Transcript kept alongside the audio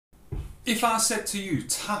If I said to you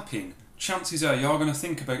tapping, chances are you're going to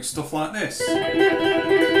think about stuff like this.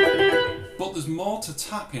 But there's more to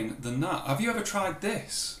tapping than that. Have you ever tried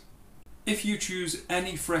this? If you choose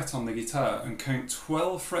any fret on the guitar and count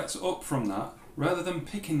 12 frets up from that, rather than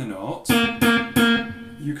picking the note,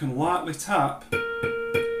 you can lightly tap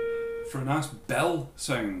for a nice bell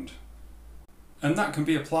sound. And that can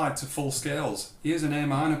be applied to full scales. Here's an A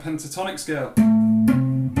minor pentatonic scale.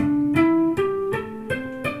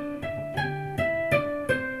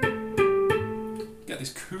 Get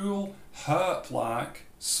this cool, harp-like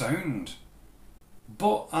sound.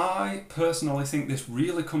 But I personally think this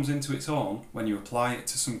really comes into its own when you apply it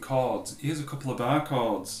to some chords. Here's a couple of bar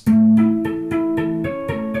chords.